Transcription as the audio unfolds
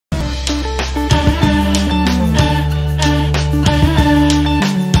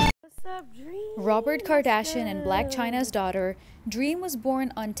Robert Kardashian and Blac Chyna's daughter, Dream was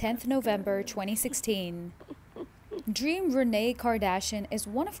born on 10th November 2016. Dream Renée Kardashian is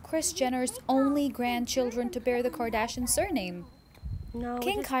one of Kris Jenner's only grandchildren to bear the Kardashian surname.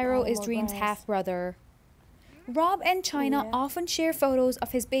 King Cairo is Dream's half-brother. Rob and Chyna often share photos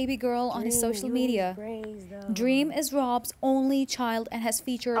of his baby girl on his social media. Dream is Rob's only child and has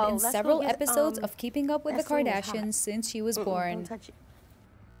featured in several episodes of Keeping Up with the Kardashians since she was born.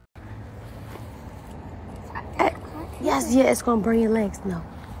 Yes, yeah, it's gonna burn your legs. No.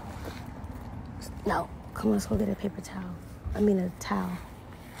 No. Come on, let's go get a paper towel. I mean a towel.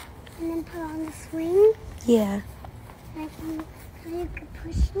 And then put on the swing? Yeah. So you could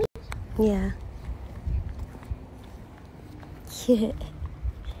push me? Yeah. Yeah.